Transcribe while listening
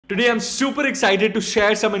Today I'm super excited to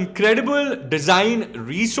share some incredible design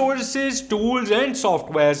resources, tools and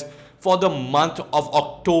softwares for the month of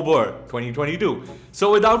October 2022.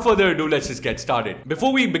 So without further ado, let's just get started.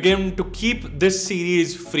 Before we begin, to keep this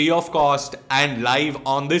series free of cost and live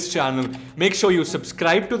on this channel, make sure you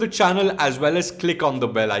subscribe to the channel as well as click on the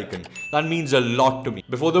bell icon. That means a lot to me.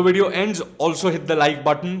 Before the video ends, also hit the like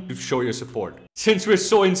button to show your support. Since we're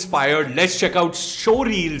so inspired, let's check out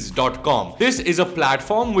Showreels.com. This is a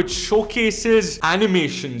platform which showcases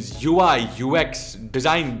animations, UI, UX,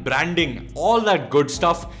 design, branding, all that good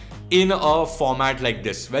stuff in a format like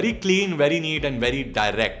this. Very clean, very neat and very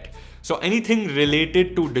direct. So anything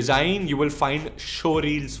related to design, you will find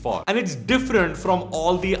Showreels for. And it's different from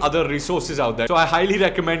all the other resources out there. So I highly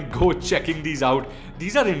recommend go checking these out.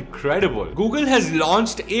 These are incredible. Google has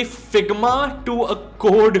launched a Figma to a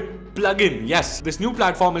code plugin. Yes, this new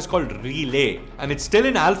platform is called Relay and it's still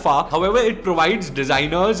in alpha. However, it provides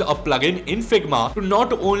designers a plugin in Figma to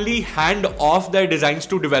not only hand off their designs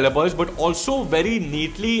to developers, but also very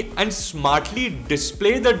neatly and smartly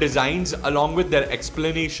display the designs along with their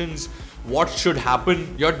explanations, what should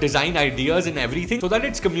happen, your design ideas and everything, so that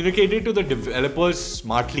it's communicated to the developers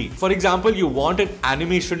smartly. For example, you want an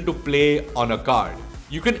animation to play on a card.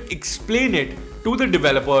 You can explain it to the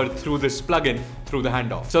developer through this plugin through the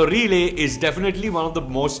handoff. So Relay is definitely one of the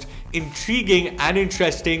most intriguing and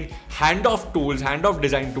interesting handoff tools, handoff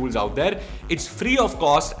design tools out there. It's free of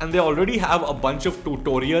cost and they already have a bunch of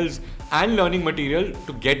tutorials and learning material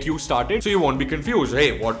to get you started, so you won't be confused.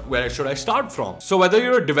 Hey, where should I start from? So whether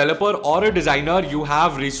you're a developer or a designer, you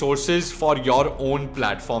have resources for your own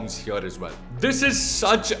platforms here as well. This is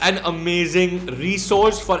such an amazing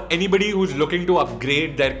resource for anybody who's looking to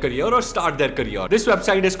upgrade their career or start their career. This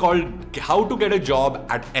website is called How to Get a Job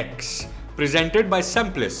at X, presented by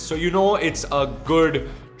Semplist. So you know it's a good,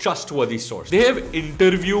 trustworthy source. They have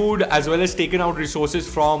interviewed as well as taken out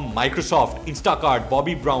resources from Microsoft, Instacart,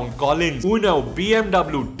 Bobby Brown, Collins, Uno,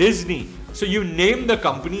 BMW, Disney. So you name the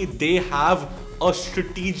company, they have a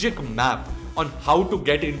strategic map on how to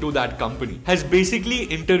get into that company. Has basically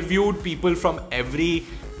interviewed people from every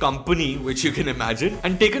company which you can imagine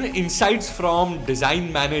and taken insights from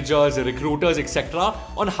design managers, recruiters, etc.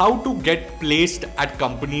 on how to get placed at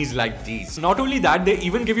companies like these. Not only that, they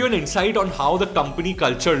even give you an insight on how the company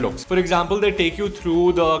culture looks. For example, they take you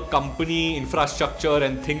through the company infrastructure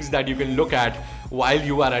and things that you can look at while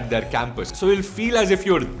you are at their campus. So you'll feel as if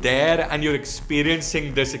you're there and you're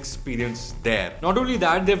experiencing this experience there. Not only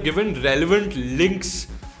that, they've given relevant links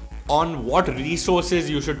on what resources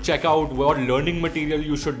you should check out, what learning material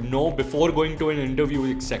you should know before going to an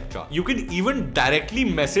interview, etc. You can even directly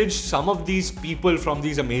message some of these people from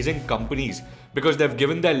these amazing companies because they've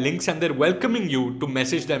given their links and they're welcoming you to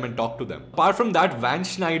message them and talk to them. Apart from that, Van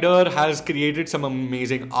Schneider has created some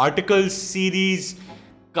amazing articles, series,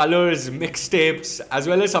 colors, mixtapes, as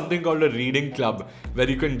well as something called a reading club where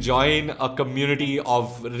you can join a community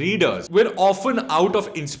of readers. We're often out of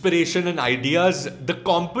inspiration and ideas. The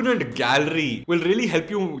component gallery will really help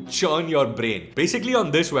you churn your brain. Basically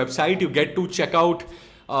on this website, you get to check out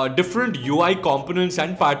different UI components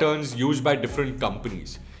and patterns used by different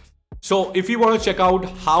companies. So if you want to check out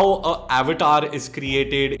how an avatar is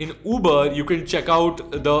created in Uber, you can check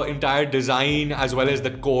out the entire design as well as the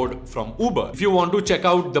code from Uber. If you want to check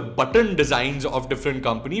out the button designs of different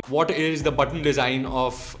companies, what is the button design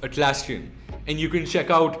of Atlassian? And you can check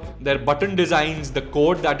out their button designs, the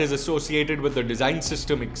code that is associated with the design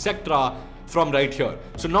system, etc. from right here.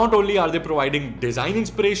 So not only are they providing design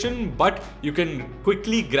inspiration, but you can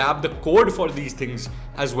quickly grab the code for these things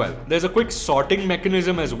as well. There's a quick sorting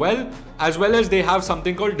mechanism as well as they have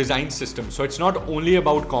something called design systems. So it's not only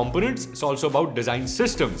about components, it's also about design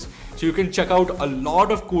systems. So you can check out a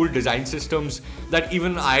lot of cool design systems that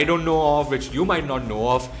even I don't know of, which you might not know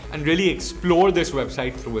of, and really explore this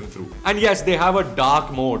website through and through. And yes, they have a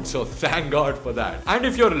dark mode, so thank God for that. And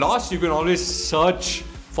if you're lost, you can always search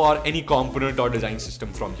for any component or design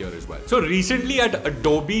system from here as well. So recently at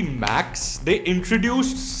Adobe Max, they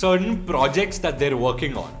introduced certain projects that they're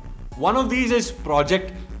working on. One of these is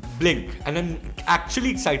Project Blink, and I'm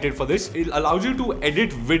actually excited for this. It allows you to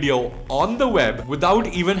edit video on the web without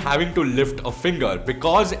even having to lift a finger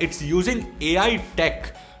because it's using AI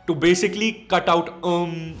tech to basically cut out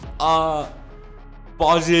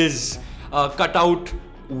pauses, cut out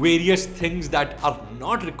various things that are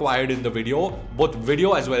not required in the video, both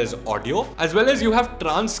video as well as audio, as well as you have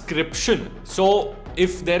transcription. So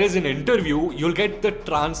if there is an interview, you'll get the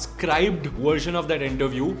transcribed version of that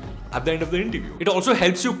interview at the end of the interview. It also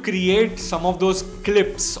helps you create some of those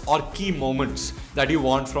clips or key moments that you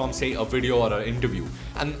want from, say, a video or an interview.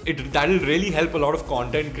 And that'll really help a lot of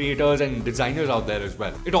content creators and designers out there as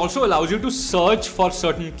well. It also allows you to search for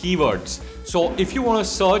certain keywords. So if you want to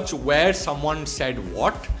search where someone said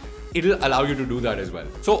what, it'll allow you to do that as well.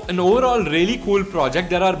 So an overall really cool project.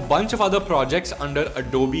 There are a bunch of other projects under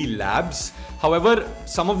Adobe Labs. However,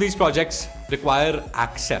 some of these projects require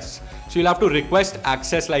access. So you'll have to request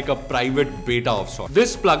access like a private beta of sorts.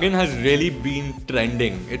 This plugin has really been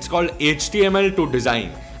trending. It's called HTML to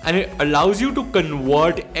design, and it allows you to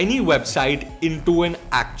convert any website into an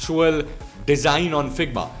actual design on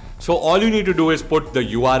Figma. So all you need to do is put the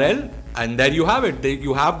URL, and there you have it.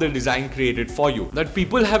 You have the design created for you. That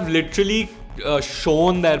people have literally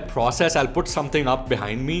shown their process. I'll put something up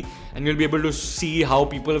behind me and you'll be able to see how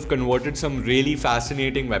people have converted some really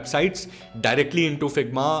fascinating websites directly into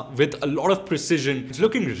Figma with a lot of precision. It's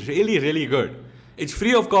looking really, really good. It's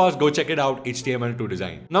free, of course. Go check it out. HTML to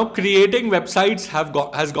design. Now, creating websites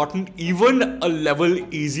has gotten even a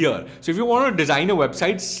level easier. So if you want to design a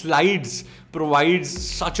website, Slides provides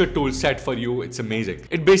such a tool set for you. It's amazing.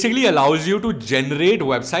 It basically allows you to generate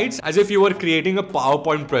websites as if you were creating a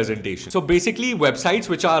PowerPoint presentation. So basically, websites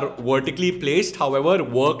which are vertically placed, however,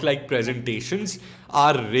 work like presentations,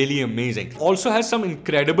 are really amazing. Also has some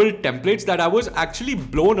incredible templates that I was actually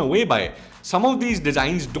blown away by. Some of these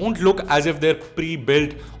designs don't look as if they're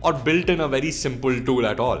pre-built or built in a very simple tool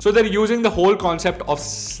at all. So they're using the whole concept of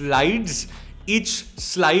slides. Each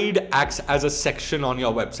slide acts as a section on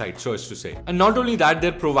your website, so as to say. And not only that,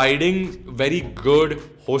 they're providing very good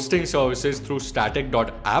hosting services through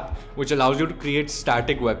static.app, which allows you to create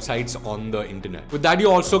static websites on the internet. With that,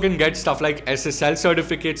 you also can get stuff like SSL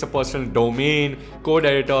certificates, a personal domain, code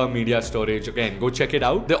editor, media storage. Again, go check it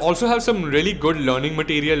out. They also have some really good learning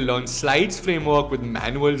material. Learn Slides framework with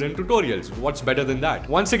manuals and tutorials. What's better than that?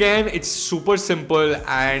 Once again, it's super simple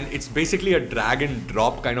and it's basically a drag and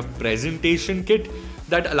drop kind of presentation kit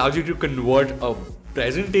that allows you to convert a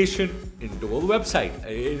presentation into a website.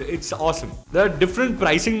 It's awesome. There are different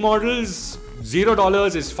pricing models.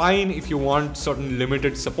 $0 is fine if you want certain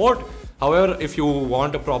limited support. However, if you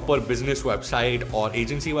want a proper business website or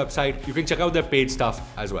agency website, you can check out their paid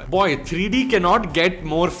stuff as well. Boy, 3D cannot get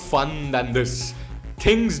more fun than this.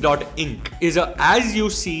 Things.inc is a as you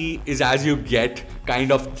see is as you get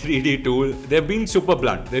kind of 3D tool. They're being super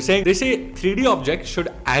blunt. They say 3D objects should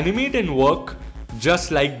animate and work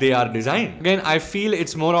just like they are designed. Again, I feel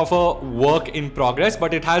it's more of a work in progress,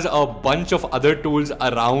 but it has a bunch of other tools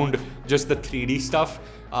around just the 3D stuff.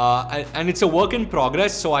 And it's a work in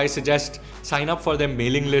progress, so I suggest sign up for their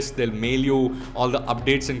mailing list. They'll mail you all the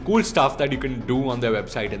updates and cool stuff that you can do on their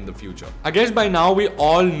website in the future. I guess by now we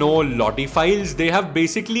all know Lottiefiles. They have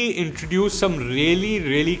basically introduced some really,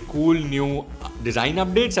 really cool new design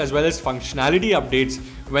updates as well as functionality updates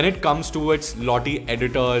when it comes to its Lottie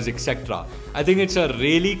editors, etc. I think it's a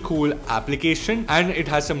really cool application and it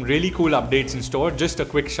has some really cool updates in store. Just a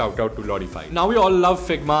quick shout out to Lottiefiles. Now we all love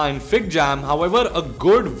Figma and FigJam. However, a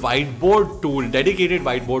good whiteboard tool, dedicated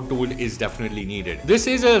whiteboard tool is definitely needed. This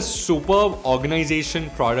is a superb organization,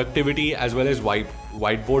 productivity as well as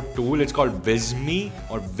whiteboard tool. It's called Visme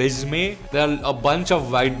or Visme. There are a bunch of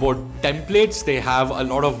whiteboard templates. They have a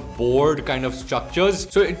lot of board kind of structures.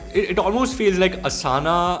 So it almost feels like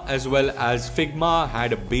Asana as well as Figma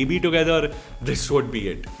had a baby together. This would be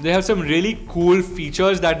it. They have some really cool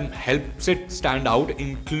features that helps it stand out,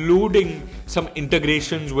 including some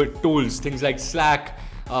integrations with tools, things like Slack,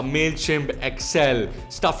 MailChimp, Excel,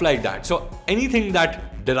 stuff like that. So anything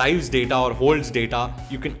that derives data or holds data,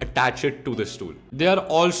 you can attach it to this tool. They are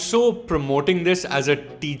also promoting this as a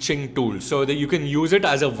teaching tool so that you can use it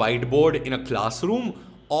as a whiteboard in a classroom,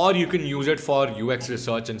 or you can use it for UX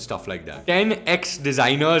research and stuff like that. 10x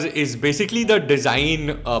Designers is basically the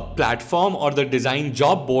design platform or the design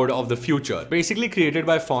job board of the future. Basically created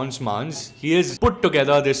by Fons Mans. He has put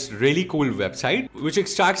together this really cool website which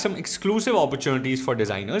extracts some exclusive opportunities for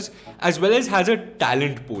designers as well as has a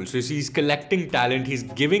talent pool. So he's collecting talent. He's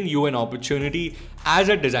giving you an opportunity as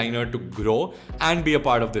a designer to grow and be a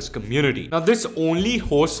part of this community. Now this only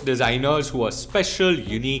hosts designers who are special,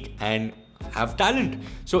 unique, and have talent.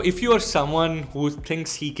 So if you are someone who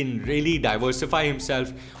thinks he can really diversify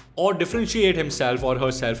himself or differentiate himself or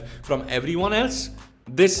herself from everyone else,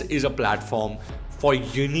 this is a platform for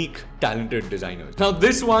unique, talented designers. Now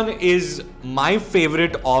this one is my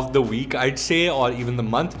favorite of the week, I'd say, or even the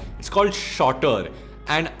month. It's called Shottr.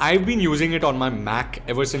 And I've been using it on my Mac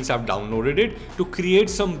ever since I've downloaded it to create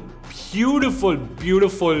some beautiful,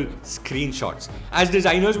 beautiful screenshots. As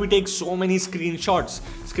designers, we take so many screenshots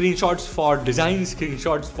for design,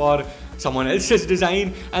 screenshots for someone else's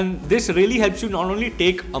design, and this really helps you not only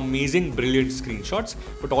take amazing, brilliant screenshots,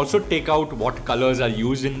 but also take out what colors are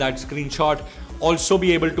used in that screenshot, also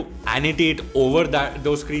be able to annotate over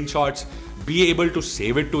those screenshots, be able to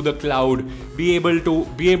save it to the cloud, be able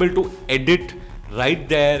to edit right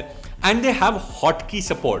there. And they have hotkey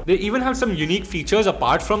support. They even have some unique features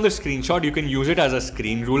apart from the screenshot. You can use it as a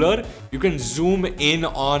screen ruler. You can zoom in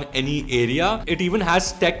on any area. It even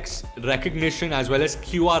has text recognition as well as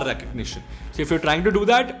QR recognition. So if you're trying to do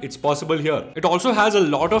that, it's possible here. It also has a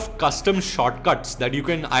lot of custom shortcuts that you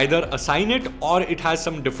can either assign it, or it has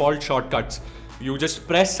some default shortcuts. You just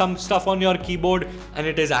press some stuff on your keyboard and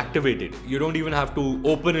it is activated. You don't even have to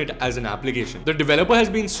open it as an application. The developer has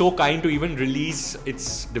been so kind to even release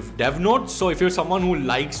its dev notes. So if you're someone who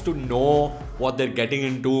likes to know what they're getting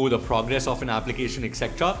into, the progress of an application,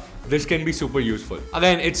 etc., this can be super useful.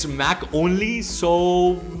 Again, it's Mac only,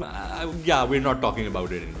 so yeah, we're not talking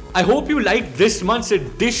about it anymore. I hope you liked this month's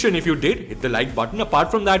edition. If you did, hit the like button. Apart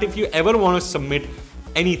from that, if you ever want to submit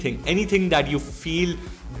anything that you feel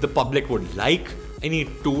the public would like, any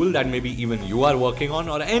tool that maybe even you are working on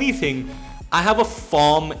or anything, I have a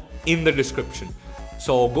form in the description.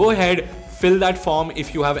 So go ahead, fill that form.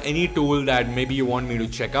 If you have any tool that maybe you want me to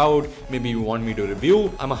check out, maybe you want me to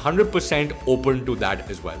review, I'm 100% open to that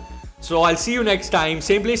as well. So I'll see you next time,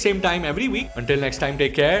 same place, same time every week. Until next time,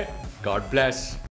 take care. God bless.